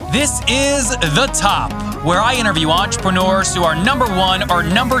This is The Top, where I interview entrepreneurs who are number one or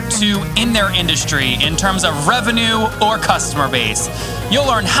number two in their industry in terms of revenue or customer base. You'll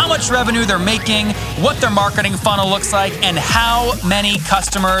learn how much revenue they're making, what their marketing funnel looks like, and how many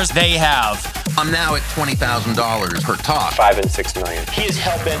customers they have. I'm now at $20,000 per top. 5 and 6 million. He is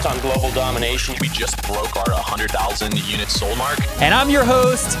hell-bent on global domination. We just broke our 100,000 units sold mark. And I'm your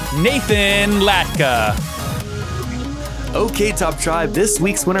host, Nathan Latka. Okay, Top Tribe, this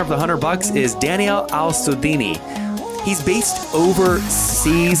week's winner of the $100 is Daniel Al-Sudini. He's based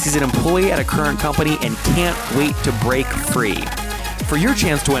overseas. He's an employee at a current company and can't wait to break free. For your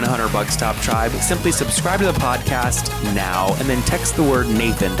chance to win $100, Top Tribe, simply subscribe to the podcast now and then text the word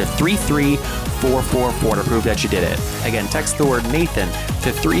Nathan to 33444 to prove that you did it. Again, text the word Nathan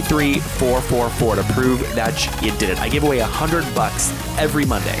to 33444 to prove that you did it. I give away $100 every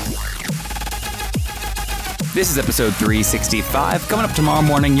Monday. This is episode 365. Coming up tomorrow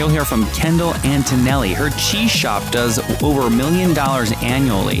morning, you'll hear from Kendall Antonelli. Her cheese shop does over $1 million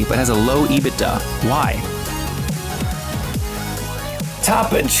annually, but has a low EBITDA. Why?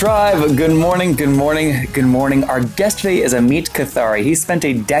 Top Tribe, good morning, good morning, good morning. Our guest today is Amit Kathari. He spent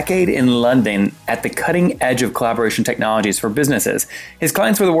a decade in London at the cutting edge of collaboration technologies for businesses. His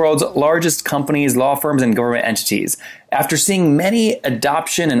clients were the world's largest companies, law firms, and government entities. After seeing many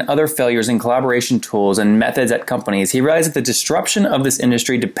adoption and other failures in collaboration tools and methods at companies, he realized that the disruption of this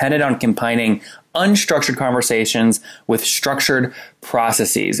industry depended on combining unstructured conversations with structured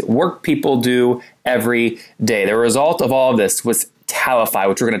processes, work people do every day. The result of all of this was Talify,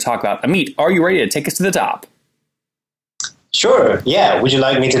 which we're going to talk about. Amit, are you ready to take us to the top? Sure, yeah. Would you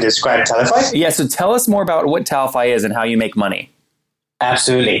like me to describe Talify? Yeah, so tell us more about what Talify is and how you make money.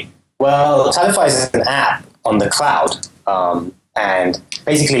 Absolutely. Well, Talify is an app on the cloud. And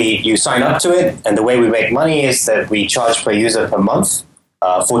basically, you sign up to it, and the way we make money is that we charge per user per month,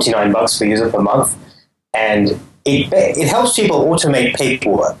 $49 per user per month. And it helps people automate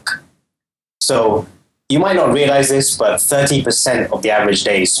paperwork. So you might not realize this, but 30% of the average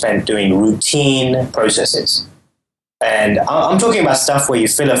day is spent doing routine processes. And I'm talking about stuff where you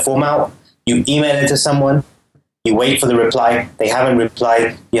fill a form out, you email it to someone, you wait for the reply, they haven't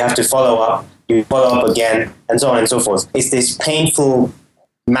replied, you have to follow up, you follow up again, and so on and so forth. It's this painful,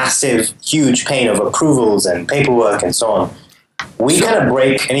 massive, huge pain of approvals and paperwork and so on. We kind of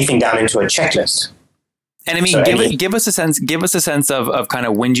break anything down into a checklist. And I mean, give us a sense of kind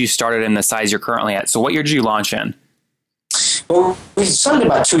of when you started and the size you're currently at. So what year did you launch in? Well, we started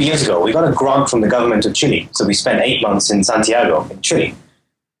about 2 years ago. We got a grant from the government of Chile. So we spent 8 months in Santiago, in Chile.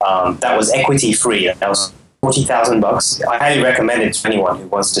 That was equity free. That was $40,000. I highly recommend it to anyone who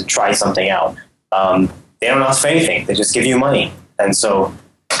wants to try something out. They don't ask for anything. They just give you money. And so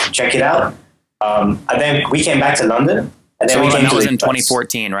check it out. And then we came back to London. And then that was in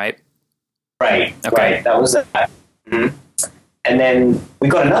 2014, right? Right, okay. Right. That was that. Mm-hmm. And then we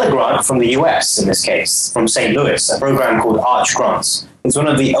got another grant from the US, in this case, from St. Louis, a program called Arch Grants. It's one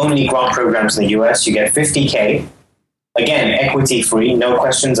of the only grant programs in the US. You get $50K, again, equity free, no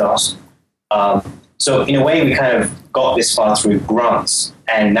questions asked. So in a way, we kind of got this far through grants.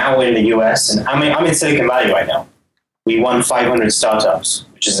 And now we're in the US, and I'm in Silicon Valley right now. We won 500 startups,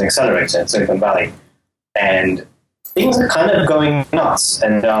 which is an accelerator in Silicon Valley. And things are kind of going nuts.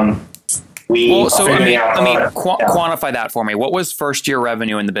 And quantify that for me. What was first year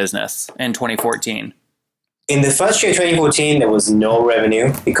revenue in the business in 2014? In the first year, 2014, there was no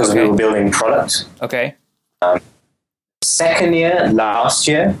revenue because we were building product. Okay. Second year, last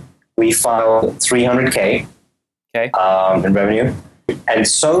year, we filed $300K in revenue. And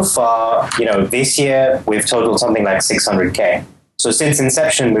so far, this year, we've totaled something like $600K. So since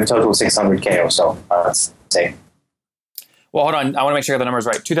inception, we've totaled $600K or so, let's say. Well, hold on. I want to make sure I got the numbers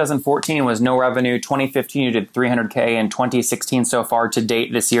right. 2014 was no revenue. 2015, you did $300K. And 2016 so far to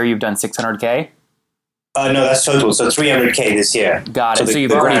date this year, you've done $600K? No, that's total. So $300K this year. Got it. So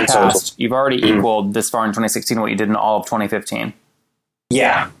you've already passed. You've already equaled this far in 2016 what you did in all of 2015.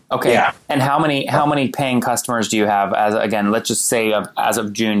 Yeah. Okay. Yeah. And how many paying customers do you have let's just say as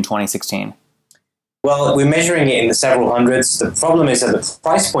of June 2016? Well, we're measuring it in the several hundreds. The problem is that the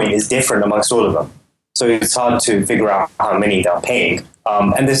price point is different amongst all of them. So it's hard to figure out how many they're paying.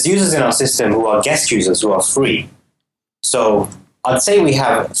 And there's users in our system who are guest users who are free. So I'd say we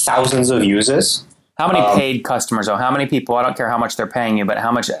have thousands of users. How many paid customers? Or how many people, I don't care how much they're paying you, but how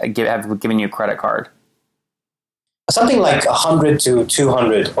much have given you a credit card? Something like 100 to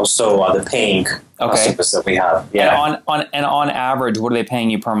 200 or so are the paying customers that we have. Yeah. And on average, what are they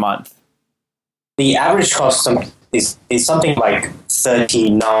paying you per month? The average cost is something like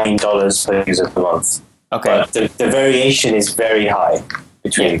 $39 per user per month. Okay. But the variation is very high.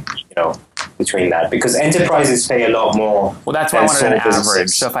 between that, because enterprises pay a lot more. Well, that's why I wanted an average.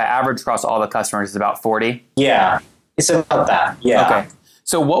 Businesses. So if I average across all the customers, it's about 40. Yeah, it's about that. Yeah. Okay.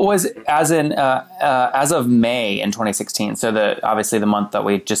 So what was as of May in 2016? So obviously the month that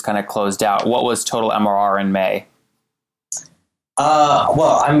we just kind of closed out. What was total MRR in May?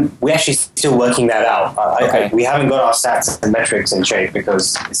 We're actually still working that out. Okay. We haven't got our stats and metrics in shape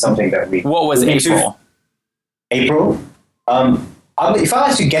because it's something that we. What was April? April. If I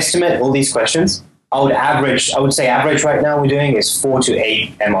was to guesstimate all these questions, I would say average right now we're doing is 4 to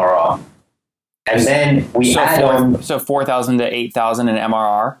 8 MRR. And then we add on. So 4,000 to 8,000 in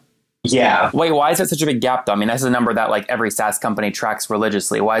MRR? Yeah. Wait, why is that such a big gap though? I mean, that's a number that like every SaaS company tracks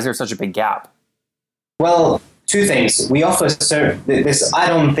religiously. Why is there such a big gap? Well, two things. We offer there's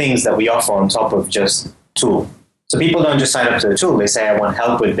add-on things that we offer on top of just tool. So people don't just sign up to the tool. They say, I want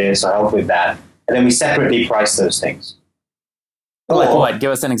help with this or help with that. And then we separately price those things. Like what?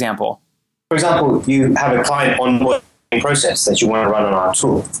 Give us an example. For example, you have a client onboarding process that you want to run on our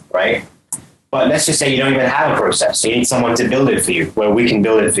tool, right? But let's just say you don't even have a process. So you need someone to build it for you, where we can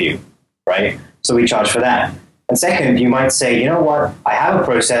build it for you, right? So we charge for that. And second, you might say, you know what? I have a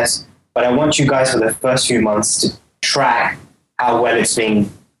process, but I want you guys for the first few months to track how well it's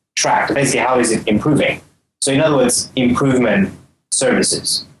being tracked. Basically, how is it improving? So in other words, improvement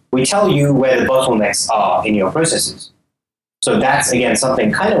services. We tell you where the bottlenecks are in your processes. So that's, again,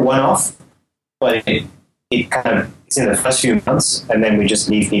 something kind of one-off, but it's in the first few months, and then we just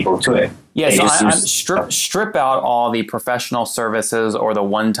leave people to it. Yeah, so strip out all the professional services or the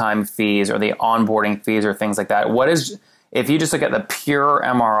one-time fees or the onboarding fees or things like that. If you just look at the pure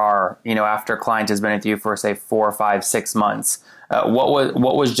MRR, after a client has been with you for say 4, 5, 6 months, what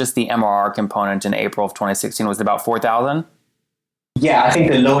was just the MRR component in April of 2016? Was it about 4,000? Yeah, I think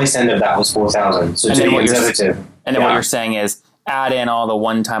the lowest end of that was 4,000. So to be conservative. And then what you're saying is add in all the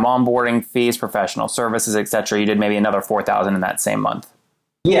one-time onboarding fees, professional services, etc. You did maybe another 4,000 in that same month.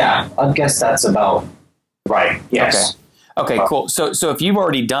 Yeah, I guess that's about right. Yes. Okay, cool. So if you've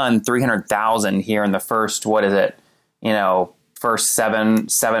already done 300,000 here in the first, what is it? First seven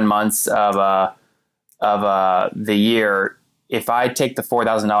months of the year. If I take the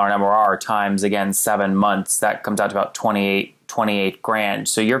 $4,000 MRR times again 7 months, that comes out to about 28 grand.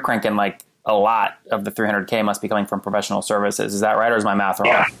 So you're cranking like a lot of the 300K must be coming from professional services. Is that right, or is my math wrong?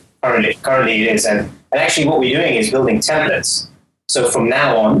 Yeah, currently it is, and actually what we're doing is building templates. So from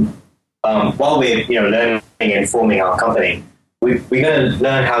now on, while we're learning and forming our company, we're going to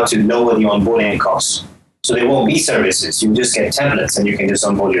learn how to lower the onboarding costs. So there won't be services. You just get templates and you can just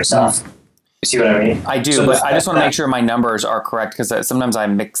onboard yourself. You see what I mean? I do, but I just want to make sure my numbers are correct because sometimes I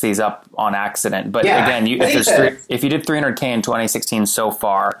mix these up on accident. But again, if you did 300K in 2016 so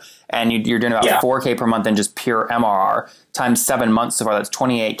far, and you're doing about 4K per month in just pure MRR times 7 months so far, that's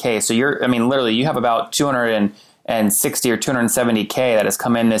 28K. So literally you have about 260 or 270K that has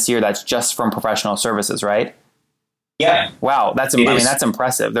come in this year. That's just from professional services, right? Yeah. Wow, that's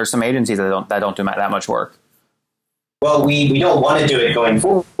impressive. There's some agencies that don't do that much work. Well, we don't want to do it going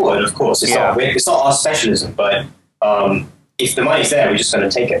forward, of course. It's not our specialism, but if the money's there, we're just going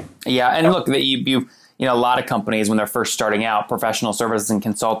to take it. Yeah, and look, a lot of companies when they're first starting out, professional services and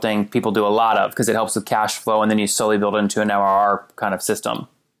consulting, people do a lot of because it helps with cash flow, and then you slowly build into an MRR kind of system.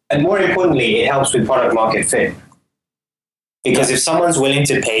 And more importantly, it helps with product market fit. Because if someone's willing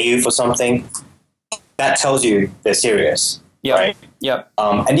to pay you for something, that tells you they're serious, right? Yep.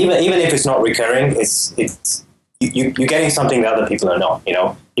 And even if it's not recurring, you're getting something that other people are not.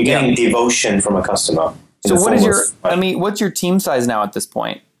 You're getting devotion from a customer. So what's your team size now at this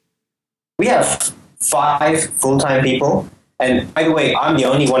point? We have 5 full-time people, and by the way, I'm the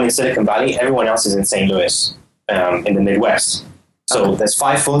only one in Silicon Valley. Everyone else is in St. Louis, in the Midwest. So there's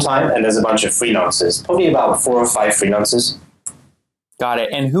 5 full-time, and there's a bunch of freelancers. Probably about 4 or 5 freelancers. Got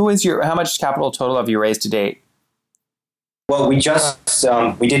it. And how much capital total have you raised to date? Well, we just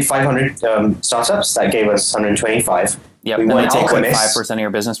we did 500 startups. That gave us 125. Yep. And they take like 5% of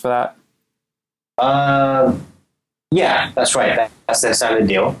your business for that? Yeah, that's right. That's their standard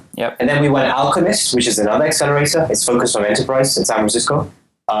deal. Yep. And then we went Alchemist, which is another accelerator. It's focused on enterprise in San Francisco.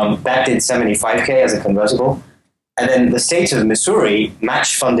 That did 75K as a convertible. And then the state of Missouri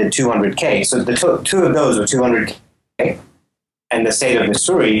match funded 200K. So the two of those were 200K. And the state of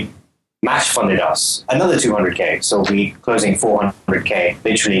Missouri match funded us another 200K. So we closing 400K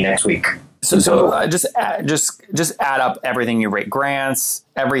literally next week. So just add up everything you rate, grants,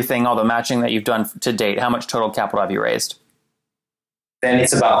 everything, all the matching that you've done to date. How much total capital have you raised? then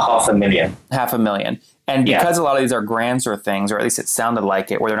it's about 500,000. $500,000. And Yeah. because a lot of these are grants or things, or at least it sounded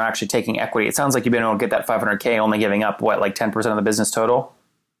like it, where they're not actually taking equity, it sounds like you've been able to get that 500K only giving up, what, like 10% of the business total?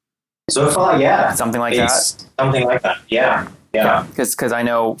 So far, yeah. Something like It's something like that. Yeah. Yeah. Because I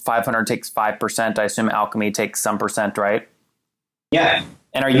know 500 takes 5%. I assume Alchemy takes some percent, right? Yeah.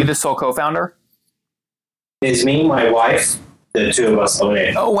 And are you the sole co-founder? It's me, my wife, the two of us own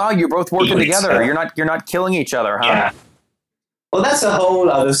it. Oh, wow. You're both working Equally together. so. You're not killing each other, huh? Yeah. Well, that's a whole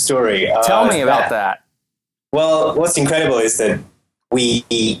other story. Tell me about that. Well, what's incredible is that we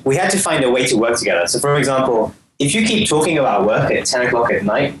had to find a way to work together. So, for example, if you keep talking about work at 10 o'clock at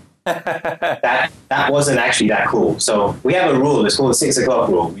night, that wasn't actually that cool. So we have a rule. It's called the 6 o'clock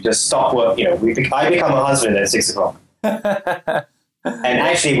rule. We just stop work. I become a husband at 6 o'clock. And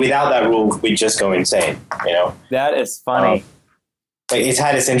actually, without that rule, we just go insane. That is funny. But it's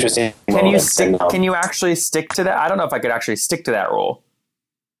had its interesting. Can you actually stick to that? I don't know if I could actually stick to that rule.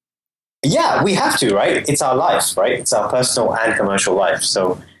 Yeah, we have to, right? It's our life, right? It's our personal and commercial life.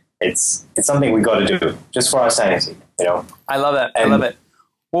 So it's something we got to do just for our sanity. I love it. I love it.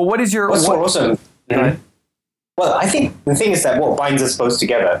 Well, what is your... What's awesome? Well, I think the thing is that what binds us both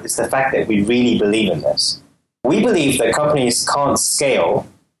together is the fact that we really believe in this. We believe that companies can't scale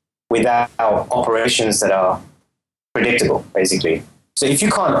without operations that are predictable, basically. So if you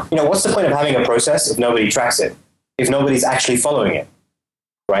can't, what's the point of having a process if nobody tracks it, if nobody's actually following it,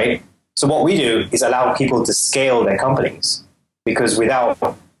 right? So what we do is allow people to scale their companies, because without,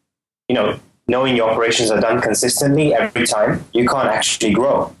 knowing your operations are done consistently every time, you can't actually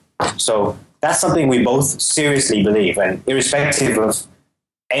grow. So that's something we both seriously believe, and irrespective of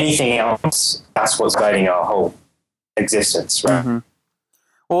anything else, that's what's guiding our whole existence, right? Mm-hmm.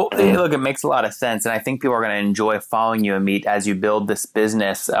 Well, look, it makes a lot of sense, and I think people are going to enjoy following you, Amit, as you build this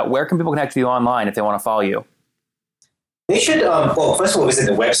business. Where can people connect with you online if they want to follow you? They should, first of all, visit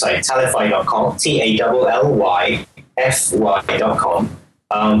the website, tallify.com, TALLYFY.com.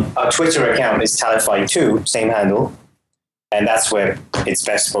 Our Twitter account is Tallify2, same handle, and that's where it's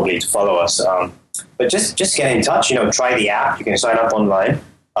best probably to follow us. But just get in touch, try the app. You can sign up online.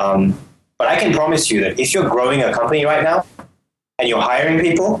 But I can promise you that if you're growing a company right now and you're hiring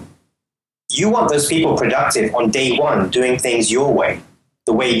people, you want those people productive on day one, doing things your way,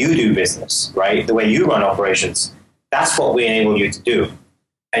 the way you do business, right? The way you run operations. That's what we enable you to do.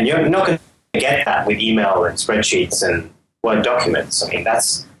 And you're not going to get that with email and spreadsheets and Word documents. I mean,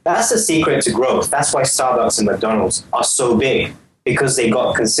 that's the secret to growth. That's why Starbucks and McDonald's are so big, because they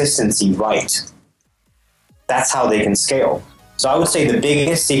got consistency right. That's how they can scale. So I would say the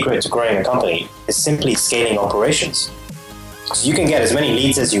biggest secret to growing a company is simply scaling operations. So you can get as many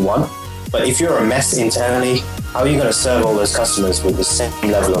leads as you want, but if you're a mess internally, how are you going to serve all those customers with the same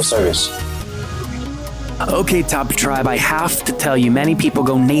level of service? Okay, Top Tribe, I have to tell you, many people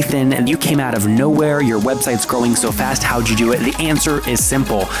go, Nathan, and you came out of nowhere. Your website's growing so fast. How'd you do it? The answer is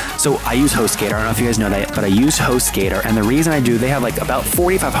simple. So I use HostGator. I don't know if you guys know that, but I use HostGator. And the reason I do, they have like about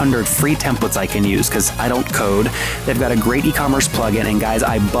 4,500 free templates I can use because I don't code. They've got a great e-commerce plugin. And guys,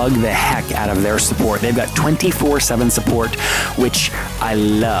 I bug the heck out of their support. They've got 24/7 support, which I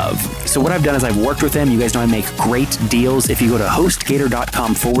love. So what I've done is I've worked with them. You guys know I make great deals. If you go to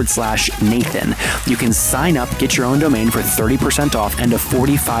hostgator.com/Nathan, you can sign up, get your own domain for 30% off and a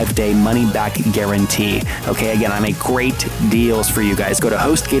 45-day money-back guarantee. Okay, again, I make great deals for you guys. Go to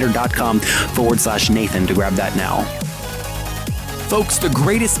hostgator.com/Nathan to grab that now. Folks, the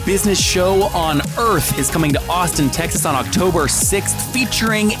greatest business show on earth is coming to Austin, Texas on October 6th,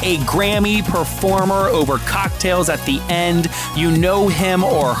 featuring a Grammy performer over cocktails at the end. You know him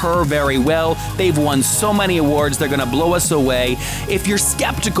or her very well. They've won so many awards, they're going to blow us away. If you're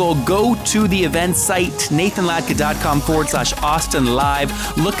skeptical, go to the event site, nathanlatka.com/Austin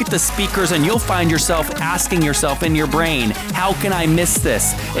Live. Look at the speakers and you'll find yourself asking yourself in your brain, how can I miss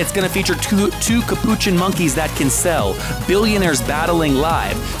this? It's going to feature two capuchin monkeys that can sell, billionaires battling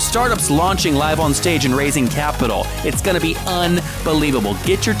live, startups launching live on stage and raising capital. It's going to be unbelievable.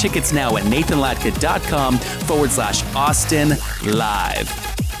 Get your tickets now at nathanlatka.com/Austin Live.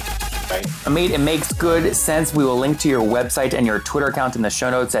 Amit, it makes good sense. We will link to your website and your Twitter account in the show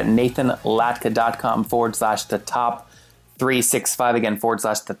notes at nathanlatka.com/the top 365. Again,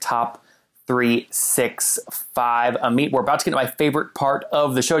 /the top 365. Amit, we're about to get to my favorite part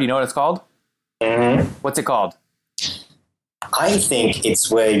of the show. Do you know what it's called? Mm-hmm. What's it called? I think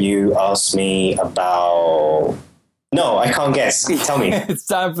it's where you ask me about... No, I can't guess. Tell me. It's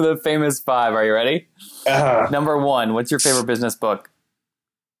time for the famous five. Are you ready? Number one, what's your favorite business book?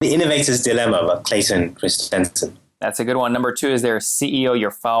 The Innovator's Dilemma by Clayton Christensen. That's a good one. Number two, is there a CEO you're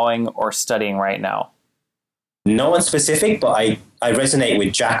following or studying right now? No one specific, but I resonate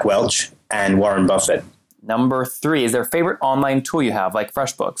with Jack Welch and Warren Buffett. Number 3, is there a favorite online tool you have, like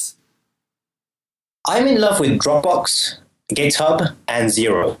FreshBooks? I'm in love with Dropbox, GitHub, and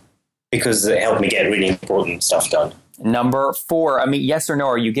Xero because it helped me get really important stuff done. Number 4, yes or no,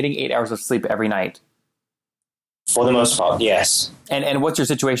 are you getting 8 hours of sleep every night? For the most part, yes. And what's your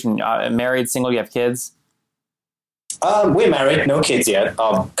situation? Married, single, you have kids? We're married, no kids yet.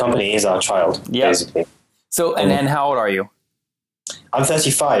 Our company is our child, basically. So, and how old are you? I'm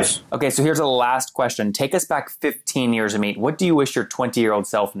 35. Okay, so here's the last question. Take us back 15 years, Amit. What do you wish your 20-year-old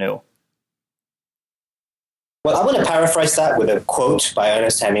self knew? Well, I'm going to paraphrase that with a quote by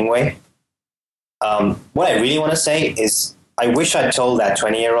Ernest Hemingway. What I really want to say is I wish I told that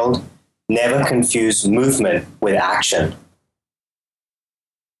 20-year-old, never confuse movement with action.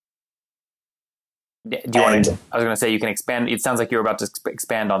 Do you want to, I was going to say you can expand. It sounds like you're about to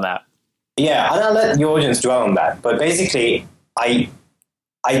expand on that. Yeah, and I'll let the audience dwell on that. But basically, I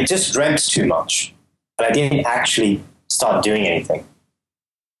just dreamt too much, and I didn't actually start doing anything.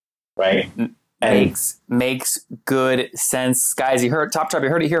 Right? Makes good sense. Guys, you heard Top Tribe, you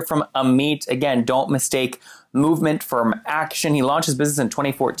heard it here from Amit. Again, don't mistake movement from action. He launched his business in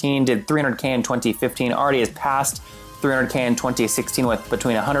 2014, did 300K in 2015, already has passed 300K in 2016 with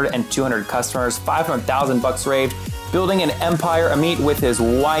between 100 and 200 customers, $500,000 raised, building an empire. Amit with his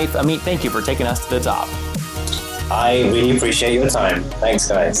wife. Amit, thank you for taking us to the top. I really appreciate your time. Thanks,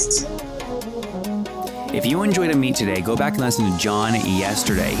 guys. If you enjoyed Amit today, go back and listen to John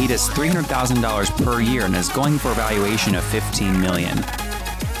yesterday. He does $300,000 per year and is going for a valuation of $15 million.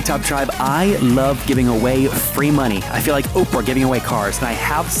 Top Tribe, I love giving away free money. I feel like Oprah giving away cars, and I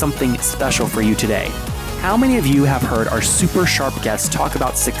have something special for you today. How many of you have heard our super sharp guests talk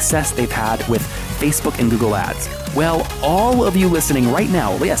about success they've had with Facebook and Google Ads? Well, all of you listening right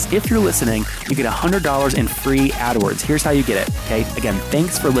now, yes, if you're listening, you get $100 in free AdWords. Here's how you get it, okay? Again,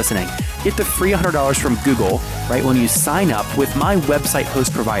 thanks for listening. Get the free $100 from Google, right, when you sign up with my website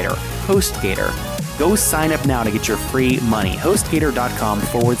host provider, HostGator. Go sign up now to get your free money.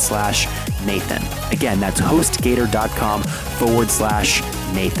 HostGator.com/Nathan. Again, that's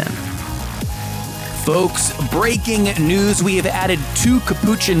HostGator.com/Nathan. Folks, breaking news. We have added 2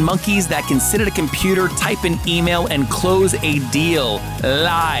 capuchin monkeys that can sit at a computer, type an email, and close a deal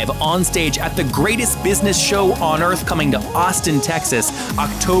live on stage at the greatest business show on earth coming to Austin, Texas,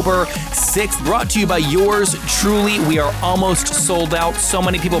 October 6th. Brought to you by yours truly. We are almost sold out. So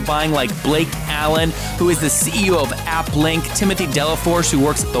many people buying, like Blake Allen, who is the CEO of AppLink, Timothy Delaforce, who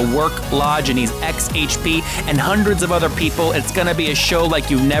works at the Work Lodge, and he's ex-HP, and hundreds of other people. It's going to be a show like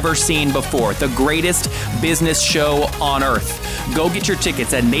you've never seen before. The greatest business show on earth. Go get your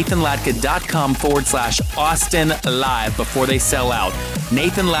tickets at nathanlatka.com/Austin Live before they sell out.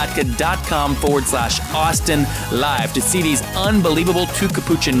 nathanlatka.com/Austin Live to see these unbelievable 2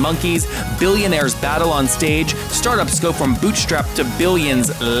 capuchin monkeys, billionaires battle on stage, startups go from bootstrap to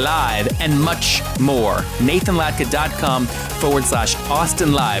billions live, and much more.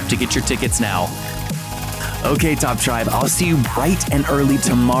 nathanlatka.com/Austin Live to get your tickets now. Okay, Top Tribe, I'll see you bright and early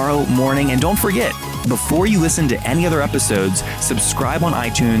tomorrow morning. And don't forget, before you listen to any other episodes, subscribe on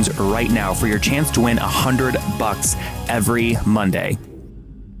iTunes right now for your chance to win $100 every Monday.